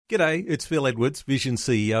G'day, it's Phil Edwards, Vision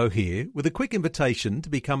CEO here, with a quick invitation to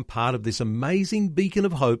become part of this amazing beacon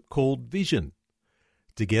of hope called Vision.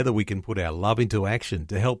 Together we can put our love into action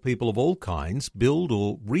to help people of all kinds build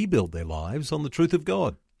or rebuild their lives on the truth of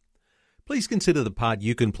God. Please consider the part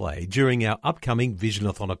you can play during our upcoming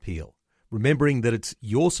Visionathon appeal, remembering that it's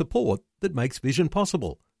your support that makes Vision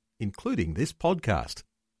possible, including this podcast.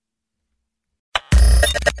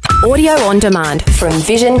 Audio on demand from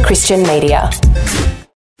Vision Christian Media.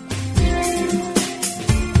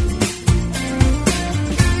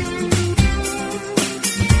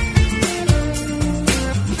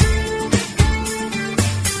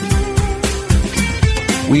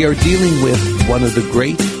 We are dealing with one of the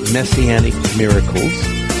great messianic miracles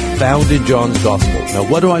found in John's Gospel. Now,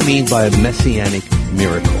 what do I mean by a messianic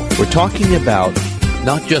miracle? We're talking about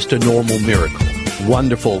not just a normal miracle,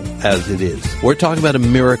 wonderful as it is. We're talking about a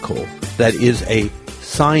miracle that is a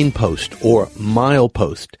signpost or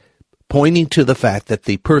milepost pointing to the fact that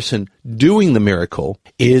the person doing the miracle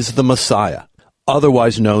is the Messiah,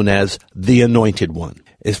 otherwise known as the Anointed One.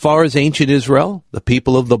 As far as ancient Israel, the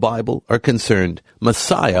people of the Bible, are concerned,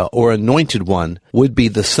 Messiah, or Anointed One, would be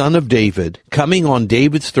the son of David, coming on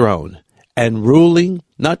David's throne and ruling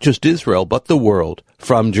not just Israel, but the world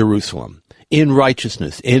from Jerusalem, in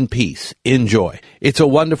righteousness, in peace, in joy. It's a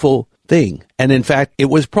wonderful thing. And in fact, it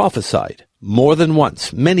was prophesied more than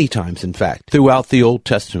once, many times in fact, throughout the Old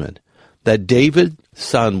Testament, that David's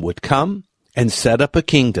son would come and set up a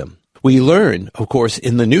kingdom. We learn, of course,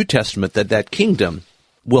 in the New Testament that that kingdom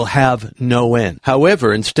will have no end.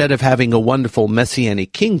 However, instead of having a wonderful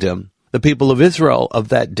messianic kingdom, the people of Israel of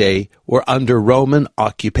that day were under Roman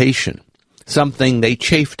occupation, something they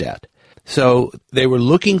chafed at. So they were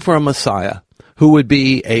looking for a Messiah who would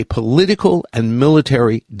be a political and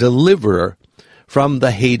military deliverer from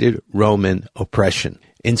the hated Roman oppression.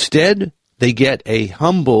 Instead, they get a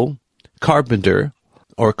humble carpenter,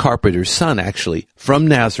 or carpenter's son actually, from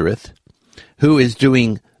Nazareth, who is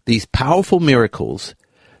doing these powerful miracles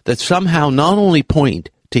that somehow not only point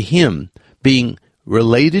to him being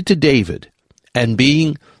related to David and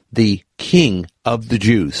being the king of the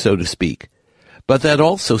Jews, so to speak, but that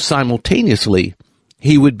also simultaneously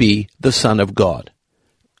he would be the Son of God.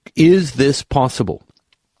 Is this possible?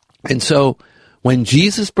 And so when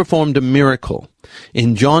Jesus performed a miracle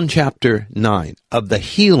in John chapter 9 of the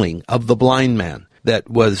healing of the blind man that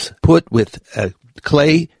was put with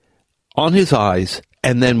clay on his eyes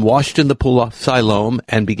and then washed in the pool of Siloam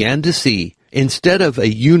and began to see, instead of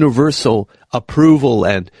a universal approval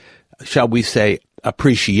and, shall we say,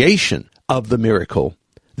 appreciation of the miracle,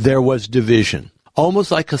 there was division, almost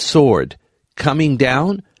like a sword coming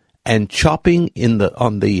down and chopping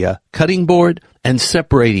on the cutting board and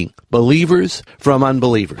separating believers from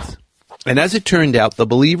unbelievers. And as it turned out, the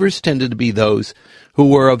believers tended to be those who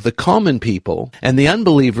were of the common people, and the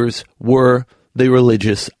unbelievers were the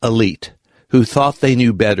religious elite, who thought they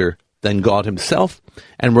knew better than God himself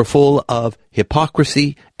and were full of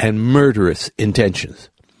hypocrisy and murderous intentions.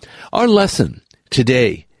 Our lesson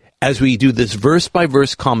today, as we do this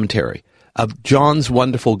verse-by-verse commentary of John's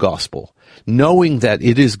wonderful gospel, knowing that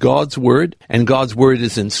it is God's word and God's word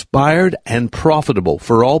is inspired and profitable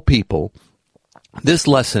for all people, this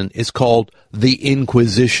lesson is called the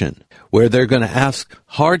Inquisition, where they're going to ask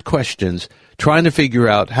hard questions trying to figure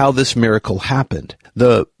out how this miracle happened.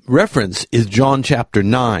 The reference is John chapter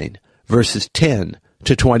 9, verses 10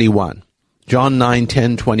 to 21. John 9,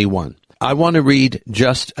 10, 21. I want to read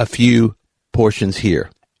just a few portions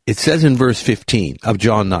here. It says in verse 15 of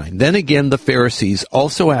John 9, "Then again the Pharisees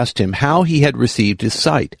also asked him how he had received his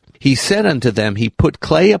sight. He said unto them, He put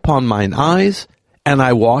clay upon mine eyes, and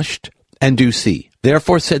I washed, and do see.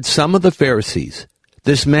 Therefore said some of the Pharisees,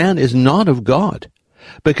 This man is not of God,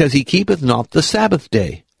 because he keepeth not the Sabbath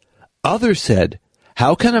day. Others said,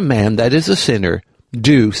 How can a man that is a sinner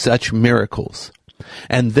do such miracles?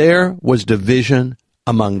 And there was division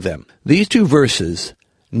among them." These two verses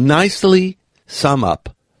nicely sum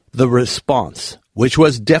up the response, which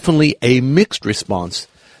was definitely a mixed response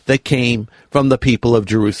that came from the people of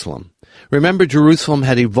Jerusalem. Remember, Jerusalem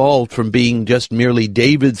had evolved from being just merely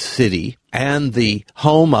David's city and the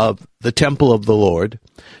home of the temple of the Lord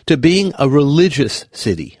to being a religious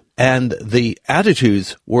city. And the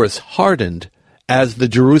attitudes were as hardened as the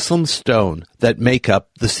Jerusalem stone that make up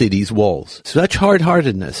the city's walls. Such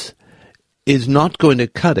hard-heartedness is not going to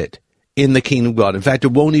cut it in the kingdom of God. In fact,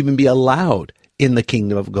 it won't even be allowed in the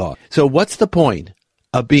kingdom of God. So what's the point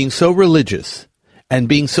of being so religious and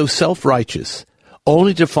being so self-righteous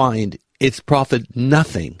only to find its profit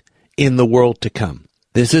nothing in the world to come?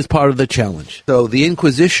 This is part of the challenge. So the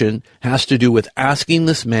Inquisition has to do with asking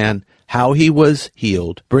this man how he was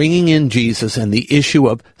healed, bringing in Jesus and the issue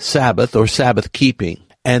of Sabbath or Sabbath keeping,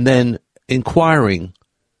 and then inquiring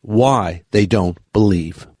why they don't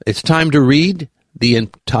believe. It's time to read the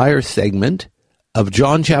entire segment of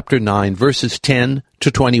John chapter 9, verses 10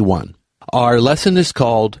 to 21. Our lesson is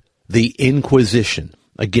called The Inquisition.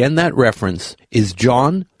 Again, that reference is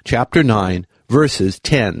John chapter 9, verses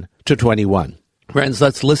 10 to 21. Friends,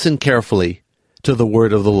 let's listen carefully to the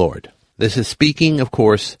word of the Lord. This is speaking, of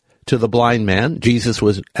course, to the blind man. Jesus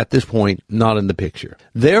was, at this point, not in the picture.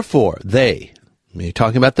 Therefore, they,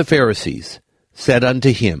 talking about the Pharisees, said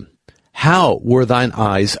unto him, How were thine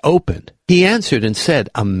eyes opened? He answered and said,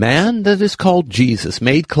 A man that is called Jesus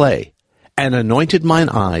made clay, and anointed mine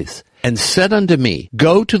eyes, and said unto me,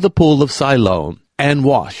 Go to the pool of Siloam, and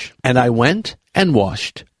wash. And I went and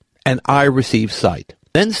washed, and I received sight.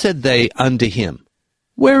 Then said they unto him,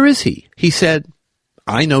 Where is he? He said,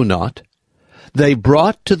 I know not. They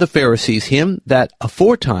brought to the Pharisees him that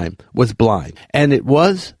aforetime was blind, and it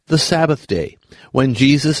was the Sabbath day, when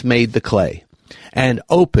Jesus made the clay, and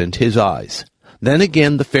opened his eyes. Then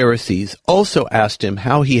again the Pharisees also asked him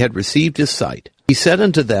how he had received his sight. He said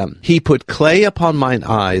unto them, He put clay upon mine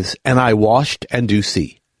eyes, and I washed, and do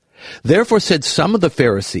see. Therefore said some of the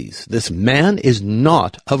Pharisees, This man is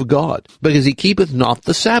not of God, because he keepeth not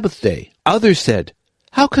the Sabbath day. Others said,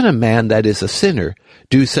 How can a man that is a sinner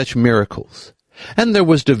do such miracles? And there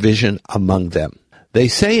was division among them. They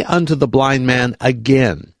say unto the blind man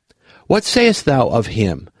again, What sayest thou of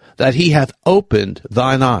him, that he hath opened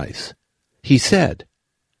thine eyes? He said,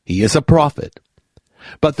 He is a prophet.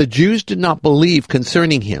 But the Jews did not believe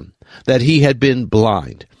concerning him, that he had been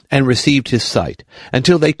blind, and received his sight,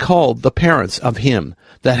 until they called the parents of him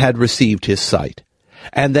that had received his sight.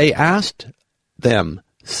 And they asked them,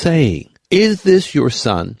 saying, Is this your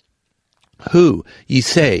son, who, ye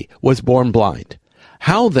say, was born blind?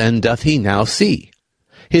 How then doth he now see?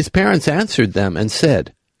 His parents answered them and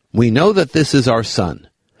said, We know that this is our son,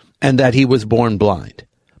 and that he was born blind.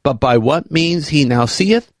 But by what means he now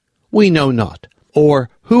seeth, we know not. Or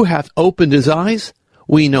who hath opened his eyes,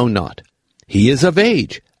 we know not. He is of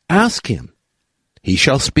age. Ask him. He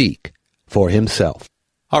shall speak for himself.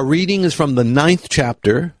 Our reading is from the 9th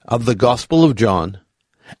chapter of the Gospel of John,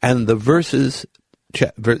 and the verses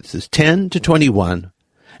 10 to 21,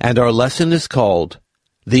 and our lesson is called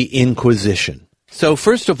The Inquisition. So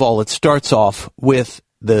first of all, it starts off with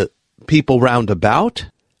the people round about,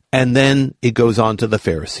 and then it goes on to the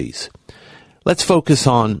Pharisees. Let's focus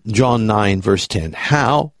on John 9, verse 10.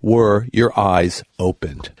 How were your eyes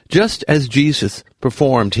opened? Just as Jesus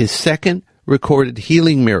performed his second recorded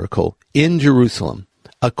healing miracle in Jerusalem,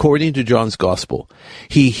 according to John's Gospel,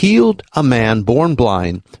 he healed a man born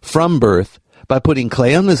blind from birth by putting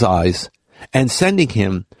clay on his eyes and sending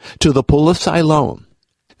him to the pool of Siloam.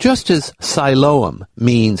 Just as Siloam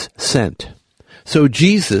means sent, so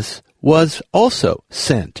Jesus was also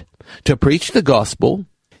sent to preach the gospel,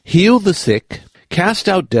 heal the sick, cast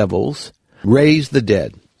out devils, raise the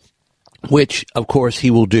dead, which, of course, he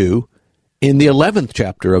will do in the 11th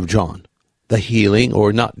chapter of John, the healing,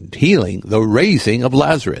 or not healing, the raising of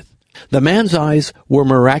Lazarus. The man's eyes were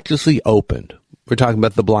miraculously opened. We're talking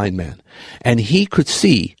about the blind man. And he could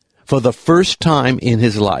see for the first time in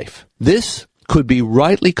his life. This could be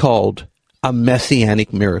rightly called a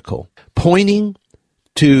messianic miracle, pointing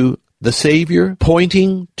to the Savior,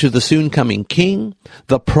 pointing to the soon-coming King,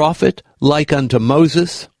 the prophet like unto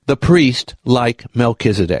Moses, the priest like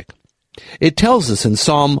Melchizedek. It tells us in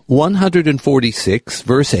Psalm 146,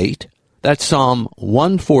 verse 8, that's Psalm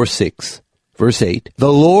 146, verse 8,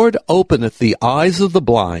 The Lord openeth the eyes of the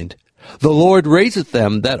blind, the Lord raiseth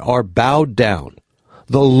them that are bowed down,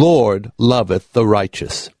 the Lord loveth the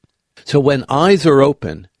righteous. So when eyes are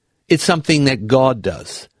open, it's something that God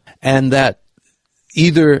does, and that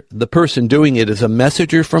either the person doing it is a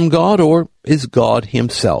messenger from God or is God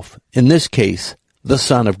himself, in this case, the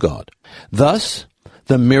Son of God. Thus,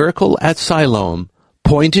 the miracle at Siloam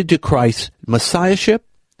pointed to Christ's messiahship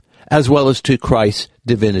as well as to Christ's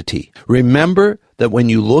divinity. Remember that when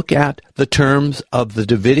you look at the terms of the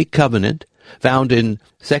Davidic covenant found in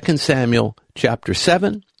 2 Samuel chapter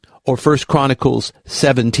 7 or 1 Chronicles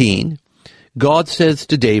 17, God says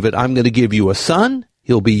to David, I'm going to give you a son.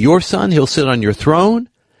 He'll be your son. He'll sit on your throne.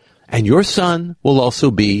 And your son will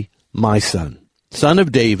also be my son, son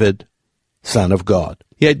of David, son of God.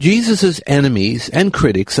 Yet Jesus' enemies and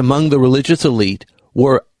critics among the religious elite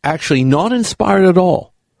were actually not inspired at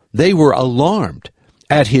all. They were alarmed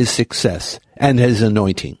at his success and his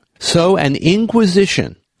anointing. So an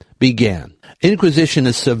inquisition began. Inquisition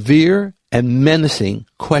is severe and menacing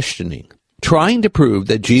questioning, trying to prove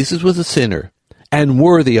that Jesus was a sinner and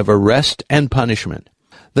worthy of arrest and punishment.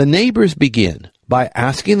 The neighbors begin by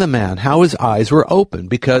asking the man how his eyes were open,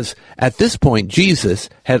 because at this point Jesus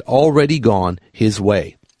had already gone his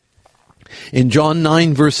way. In John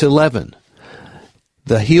 9, verse 11,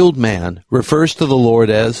 the healed man refers to the Lord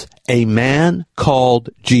as a man called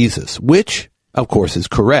Jesus, which, of course, is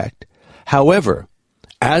correct. However,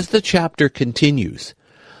 as the chapter continues,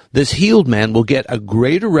 this healed man will get a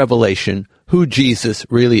greater revelation who Jesus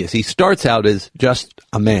really is. He starts out as just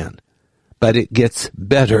a man, but it gets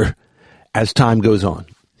better as time goes on.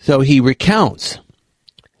 So he recounts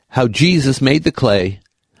how Jesus made the clay,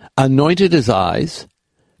 anointed his eyes,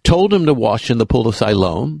 told him to wash in the pool of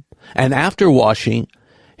Siloam, and after washing,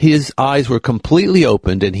 his eyes were completely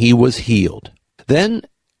opened and he was healed. Then,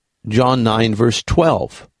 John 9, verse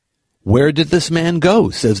 12, where did this man go,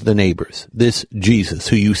 says the neighbors, this Jesus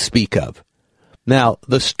who you speak of? Now,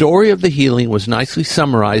 the story of the healing was nicely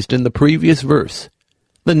summarized in the previous verse.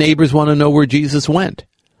 The neighbors want to know where Jesus went.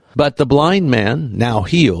 But the blind man, now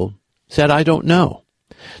healed, said, I don't know.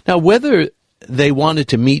 Now, whether they wanted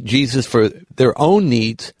to meet Jesus for their own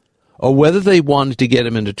needs or whether they wanted to get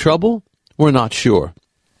him into trouble, we're not sure.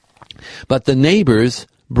 But the neighbors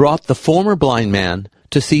brought the former blind man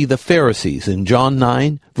to see the Pharisees in John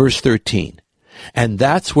 9, verse 13. And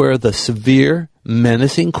that's where the severe,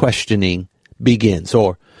 menacing questioning begins,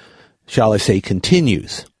 or shall I say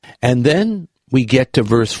continues. And then we get to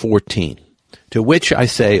verse 14, to which I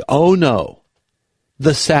say, oh no,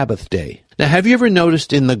 the Sabbath day. Now, have you ever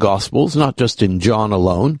noticed in the Gospels, not just in John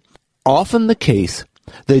alone, often the case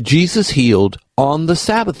that Jesus healed on the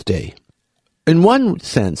Sabbath day? In one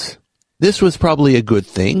sense, this was probably a good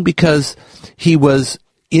thing because he was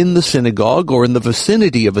in the synagogue or in the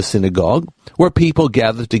vicinity of a synagogue where people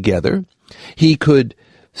gathered together. He could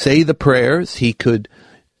say the prayers, he could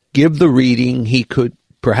give the reading, he could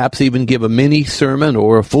perhaps even give a mini sermon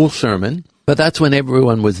or a full sermon, but that's when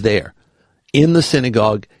everyone was there in the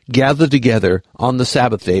synagogue, gathered together on the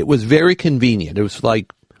Sabbath day. It was very convenient. It was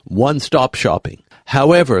like one-stop shopping.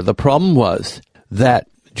 However, the problem was that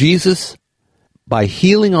Jesus, by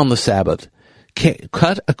healing on the Sabbath,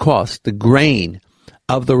 cut across the grain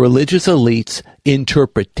of the religious elite's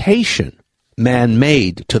interpretation,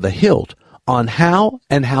 man-made to the hilt, on how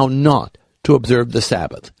and how not to observe the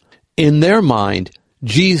Sabbath. In their mind,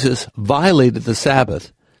 Jesus violated the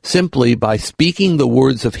Sabbath simply by speaking the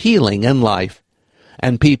words of healing and life,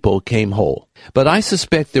 and people came whole. But I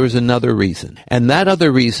suspect there is another reason, and that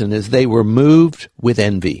other reason is they were moved with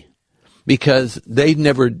envy, because they'd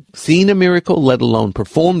never seen a miracle, let alone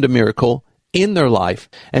performed a miracle in their life.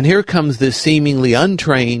 And here comes this seemingly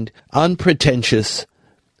untrained, unpretentious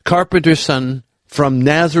carpenter's son from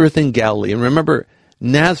Nazareth in Galilee. And remember,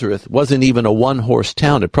 Nazareth wasn't even a one-horse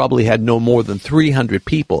town. It probably had no more than 300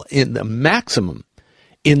 people in the maximum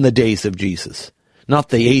in the days of Jesus, not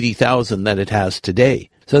the 80,000 that it has today.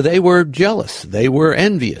 So they were jealous. They were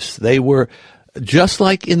envious. They were, just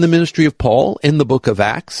like in the ministry of Paul in the book of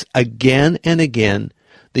Acts, again and again,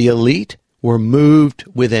 the elite were moved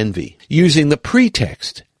with envy, using the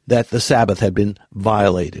pretext that the Sabbath had been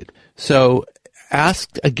violated. So,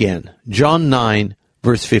 asked again, John 9,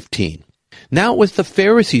 verse 15. Now it was the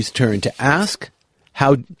Pharisees' turn to ask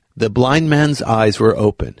how the blind man's eyes were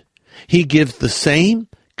opened. He gives the same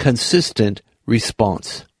consistent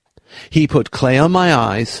response. He put clay on my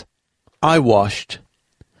eyes, I washed,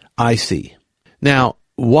 I see. Now,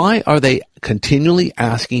 why are they continually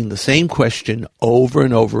asking the same question over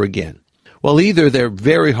and over again? Well, either they're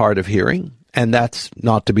very hard of hearing, and that's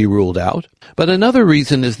not to be ruled out, but another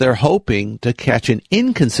reason is they're hoping to catch an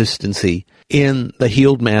inconsistency in the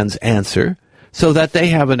healed man's answer so that they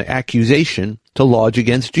have an accusation to lodge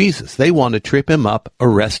against Jesus. They want to trip him up,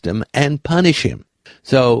 arrest him, and punish him.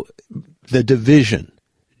 So the division,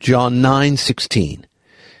 John 9:16.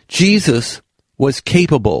 Jesus was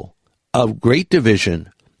capable of great division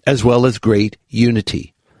as well as great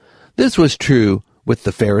unity. This was true with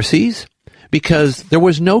the Pharisees because there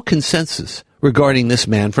was no consensus regarding this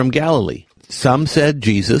man from Galilee. Some said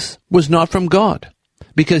Jesus was not from God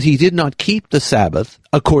because he did not keep the Sabbath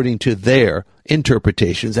according to their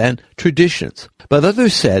interpretations and traditions. But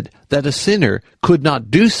others said that a sinner could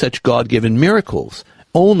not do such God-given miracles.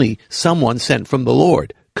 Only someone sent from the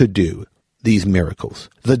Lord could do these miracles.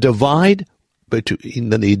 The divide between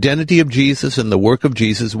the identity of Jesus and the work of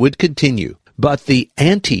Jesus would continue, but the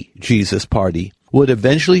anti-Jesus party would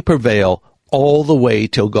eventually prevail all the way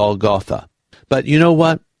till Golgotha. But you know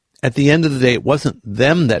what? At the end of the day, it wasn't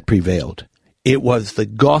them that prevailed. It was the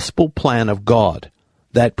gospel plan of God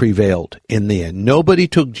that prevailed in the end. Nobody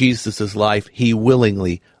took Jesus' life. He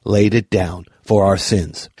willingly laid it down for our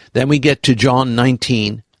sins. Then we get to John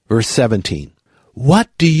 19, verse 17. What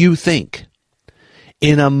do you think?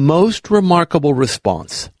 In a most remarkable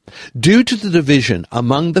response, due to the division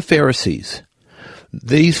among the Pharisees,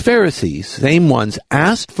 these Pharisees, same ones,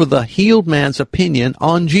 asked for the healed man's opinion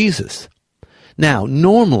on Jesus. Now,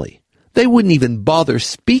 normally, they wouldn't even bother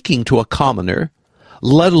speaking to a commoner,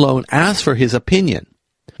 let alone ask for his opinion.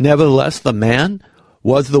 Nevertheless, the man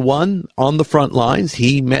was the one on the front lines.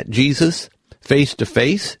 He met Jesus face to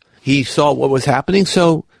face. He saw what was happening.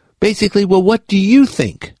 So basically, well, what do you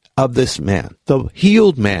think of this man? The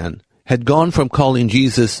healed man had gone from calling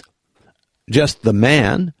Jesus just the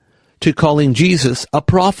man to calling Jesus a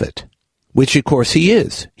prophet, which of course he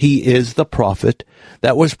is. He is the prophet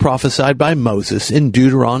that was prophesied by Moses in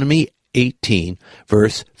Deuteronomy 18,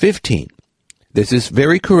 verse 15. This is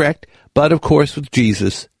very correct, but of course with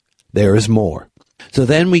Jesus, there is more. So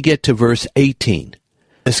then we get to verse 18.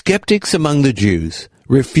 The skeptics among the Jews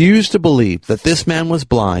refused to believe that this man was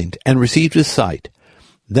blind and received his sight.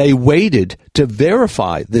 They waited to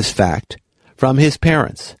verify this fact from his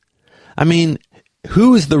parents. I mean,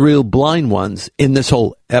 who is the real blind ones in this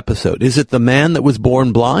whole episode? Is it the man that was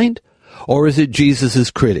born blind, or is it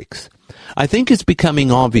Jesus' critics? I think it's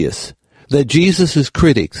becoming obvious that Jesus'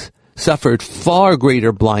 critics suffered far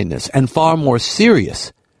greater blindness and far more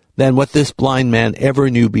serious than what this blind man ever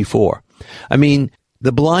knew before. I mean,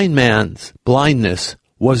 the blind man's blindness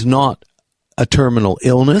was not a terminal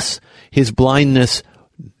illness. His blindness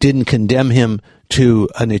didn't condemn him to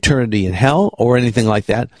an eternity in hell or anything like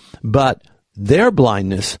that, but their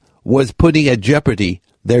blindness was putting at jeopardy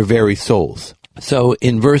their very souls. So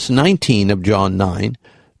in verse 19 of John 9,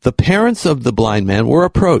 the parents of the blind man were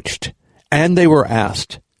approached, and they were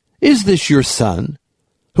asked, "Is this your son,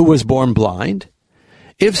 who was born blind?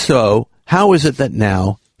 If so, how is it that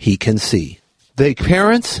now he can see?" The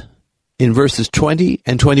parents, in verses 20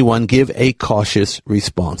 and 21, give a cautious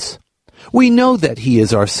response. "We know that he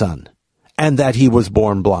is our son, and that he was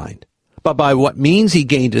born blind. But by what means he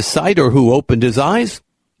gained his sight or who opened his eyes,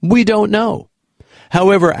 we don't know.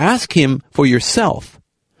 However, ask him for yourself,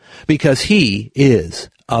 because he is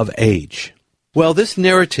of age." Well, this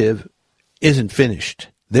narrative isn't finished.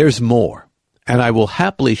 There's more, and I will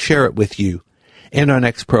happily share it with you in our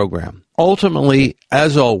next program. Ultimately,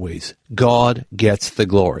 as always, God gets the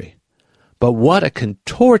glory. But what a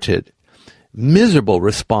contorted, miserable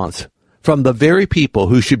response from the very people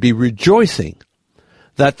who should be rejoicing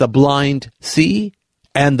that the blind see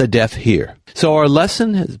and the deaf hear. So our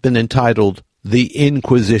lesson has been entitled The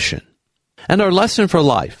Inquisition. And our lesson for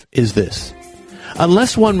life is this: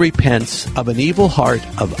 unless one repents of an evil heart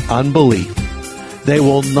of unbelief, they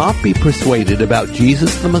will not be persuaded about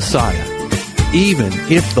Jesus the Messiah, even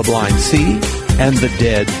if the blind see and the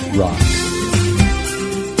dead rise.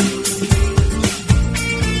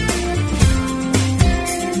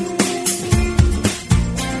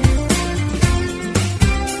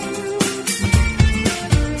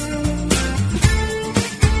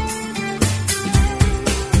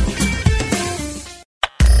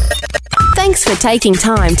 Thanks for taking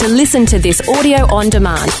time to listen to this audio on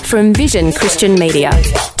demand from Vision Christian Media.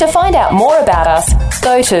 To find out more about us,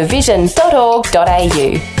 go to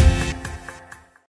vision.org.au.